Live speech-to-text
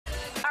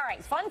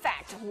Fun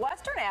fact,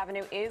 Western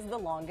Avenue is the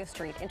longest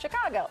street in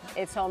Chicago.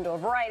 It's home to a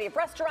variety of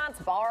restaurants,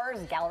 bars,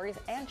 galleries,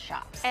 and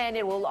shops. And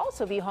it will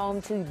also be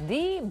home to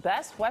the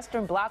best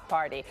Western block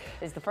party.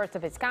 It's the first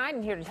of its kind,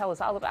 and here to tell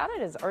us all about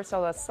it is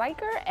Ursula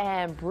Siker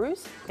and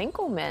Bruce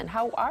Finkelman.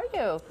 How are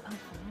you?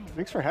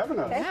 Thanks for having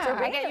us. Yeah,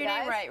 I got your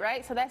name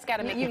right? So that's got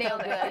to make you feel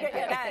good.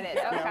 Got it.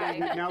 Okay.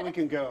 Now we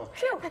can go.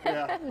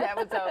 Yeah. That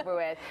was over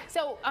with.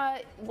 So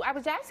I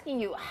was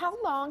asking you,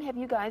 how long have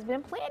you guys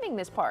been planning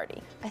this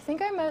party? I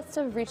think I must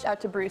have reached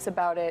out to Bruce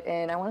about it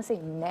in, I want to say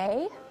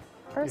May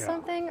or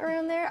something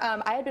around there.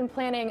 I had been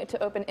planning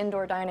to open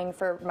indoor dining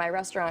for my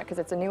restaurant because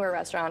it's a newer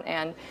restaurant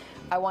and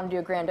I want to do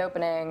a grand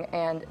opening,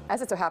 and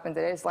as it so happens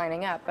it is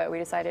lining up, but we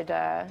decided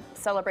to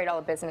celebrate all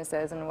the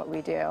businesses and what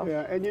we do.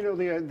 Yeah, and you know,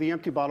 the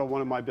Empty Bottle,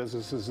 one of my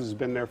businesses, has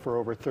been there for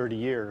over 30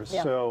 years.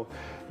 Yeah. So,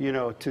 you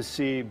know, to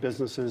see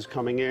businesses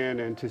coming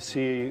in and to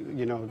see,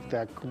 you know,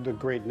 the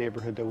great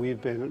neighborhood that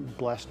we've been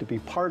blessed to be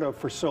part of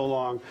for so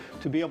long,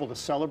 to be able to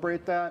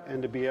celebrate that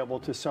and to be able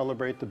to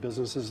celebrate the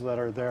businesses that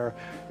are there,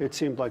 it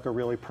seemed like a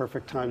really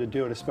perfect time to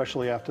do it,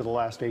 especially after the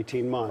last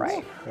 18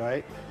 months.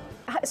 Right?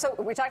 So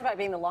we talked about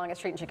being the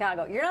longest street in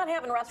Chicago. You're not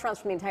having restaurants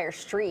from the entire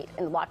street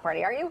in the block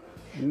party, are you?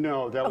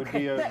 No, that would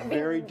be a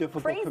very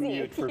difficult crazy.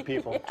 Commute for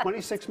people.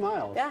 26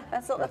 miles. Yeah,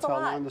 that's a how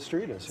lot. long the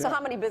street is. So how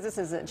many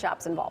businesses and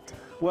shops involved?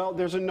 Well,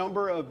 there's a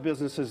number of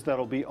businesses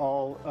that'll be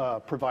all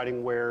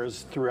providing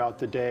wares throughout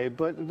the day,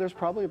 but there's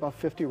probably about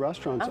 50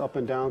 restaurants up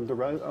and down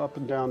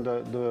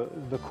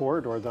the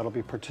corridor that'll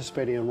be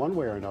participating in one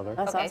way or another.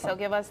 That's okay, awesome. so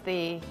give us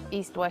the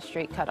east-west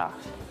street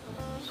cutoff.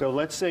 So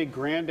let's say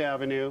Grand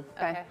Avenue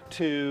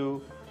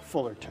to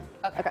Fullerton.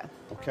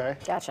 Okay.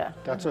 Gotcha.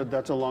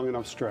 That's a long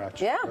enough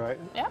stretch. Yeah. Right.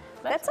 Yeah.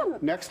 That's a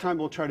Next time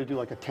we'll try to do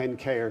like a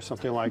 10K or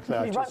something like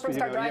that. You run from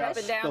start right up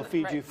and down. They'll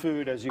feed you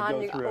food as you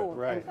go through it.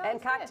 Right. And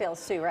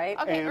cocktails too, right?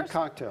 Okay, And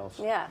cocktails.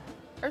 Yeah.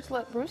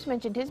 Ursula, Bruce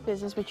mentioned his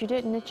business, but you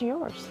didn't. It's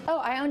yours. Oh,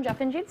 I own Jeff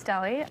and Jude's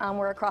Deli.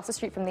 We're across the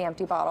street from the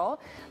Empty Bottle,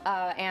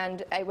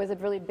 and it was a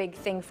really big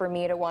thing for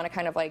me to want to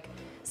kind of like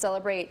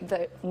celebrate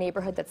the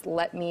neighborhood that's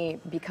let me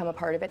become a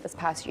part of it this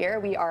past year.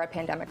 We are a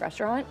pandemic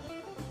restaurant,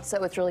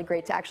 so it's really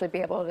great to actually be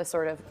able to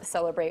sort of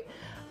celebrate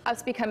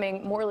us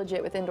becoming more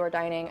legit with indoor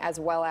dining, as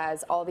well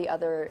as all the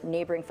other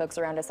neighboring folks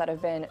around us that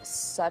have been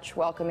such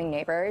welcoming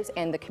neighbors,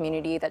 and the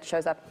community that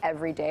shows up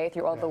every day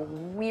through all the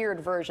weird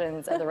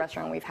versions of the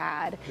restaurant we've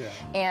had.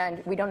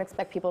 And we don't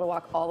expect people to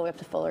walk all the way up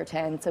to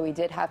Fullerton, so we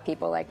did have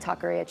people like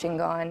Taqueria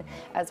Chingon,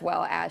 as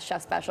well as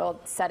Chef Special,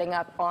 setting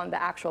up on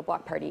the actual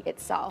block party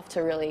itself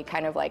to really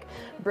kind of like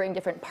bring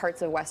different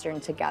parts of Western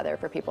together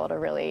for people to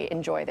really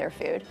enjoy their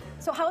food.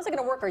 So how is it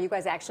going to work? Are you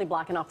guys actually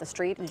blocking off the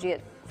street? Did you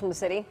get from the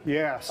city?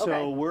 Yeah,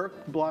 so we're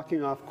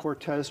blocking off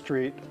Cortez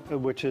Street,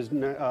 which is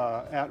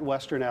at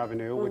Western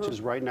Avenue, which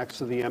is right next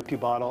to the Empty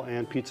Bottle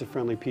and Pizza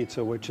Friendly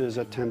Pizza, which is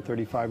at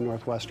 1035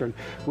 Northwestern.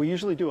 We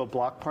usually do a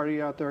block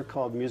party out there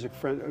called Music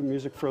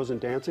Frozen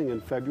Dancing in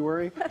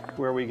February,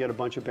 where we get a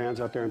bunch of bands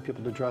out there and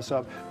people to dress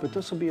up. But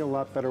this will be a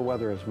lot better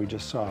weather, as we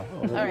just saw.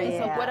 All right,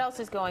 so what else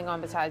is going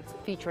on besides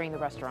featuring the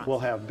restaurant? We'll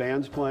have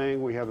bands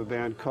playing. We have a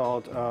band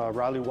called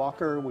Riley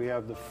Walker. We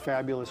have the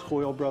fabulous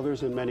Hoyle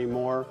Brothers and many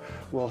more.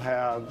 We'll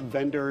have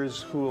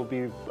vendors who will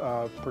be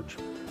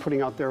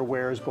putting out their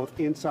wares both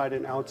inside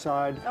and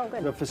outside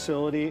the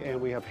facility, and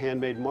we have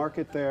Handmade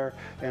Market there.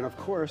 And of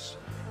course,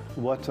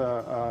 what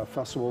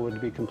festival would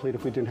be complete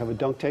if we didn't have a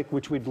dunk tank,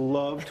 which we'd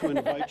love to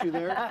invite you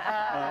there.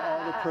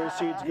 All the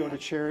proceeds go to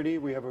charity.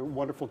 We have a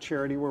wonderful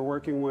charity we're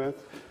working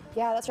with.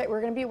 Yeah, that's right.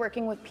 We're going to be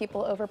working with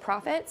People Over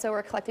Profit, so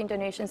we're collecting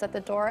donations at the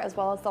door, as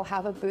well as they'll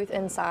have a booth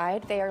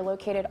inside. They are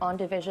located on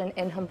Division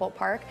in Humboldt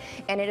Park,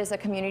 and it is a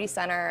community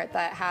center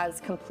that has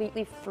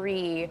completely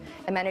free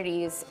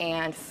amenities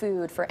and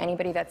food for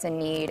anybody that's in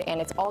need, and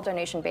it's all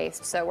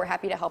donation-based, so we're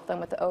happy to help them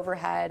with the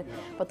overhead,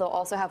 but they'll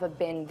also have a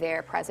bin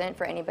there present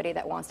for anybody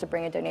that wants to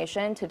bring a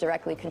donation to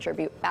directly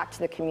contribute back to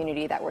the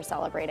community that we're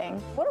celebrating.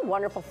 What a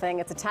wonderful thing.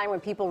 It's a time when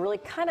people really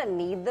kind of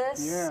need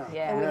this. And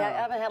we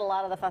haven't had a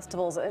lot of the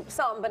festivals,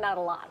 some, but not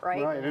a lot,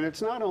 right? Right, and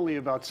it's not only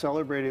about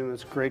celebrating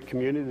this great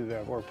community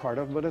that we're part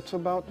of, but it's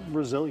about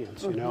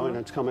resilience, you know, and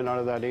it's coming out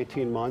of that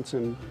 18 months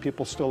and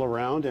people still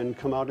around and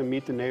come out and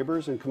meet the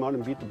neighbors and come out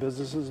and meet the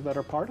businesses that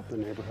are part of the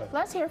neighborhood.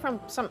 Let's hear from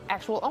some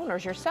actual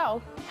owners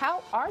yourself.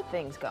 How are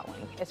things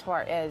going as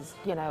far as,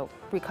 you know,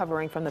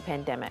 recovering from the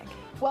pandemic?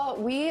 Well,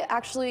 we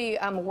actually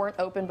weren't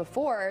open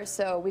before,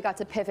 so we got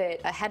to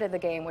pivot ahead of the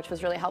game, which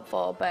was really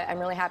helpful, but I'm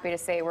really happy to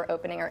say we're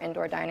opening our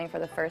indoor dining for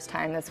the first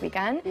time this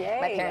weekend. Yay.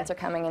 My parents are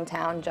coming in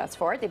town just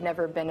for it. They've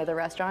never been to the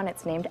restaurant.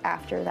 It's named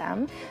after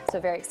them, so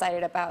very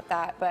excited about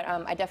that. But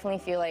I definitely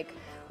feel like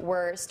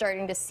we're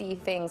starting to see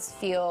things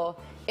feel,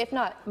 if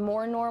not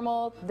more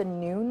normal, the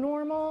new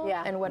normal,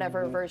 and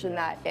whatever version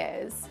that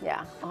is.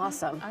 Yeah,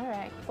 awesome. All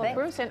right. Well,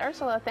 Bruce and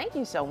Ursula, thank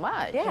you so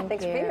much. Yeah,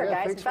 thanks for being here,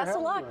 guys. Thanks for Best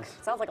of having luck. us.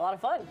 Sounds like a lot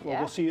of fun. Well,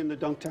 we'll see you in the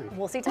dunk tank.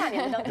 We'll see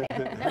Tanya in the dunk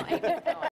tank. No,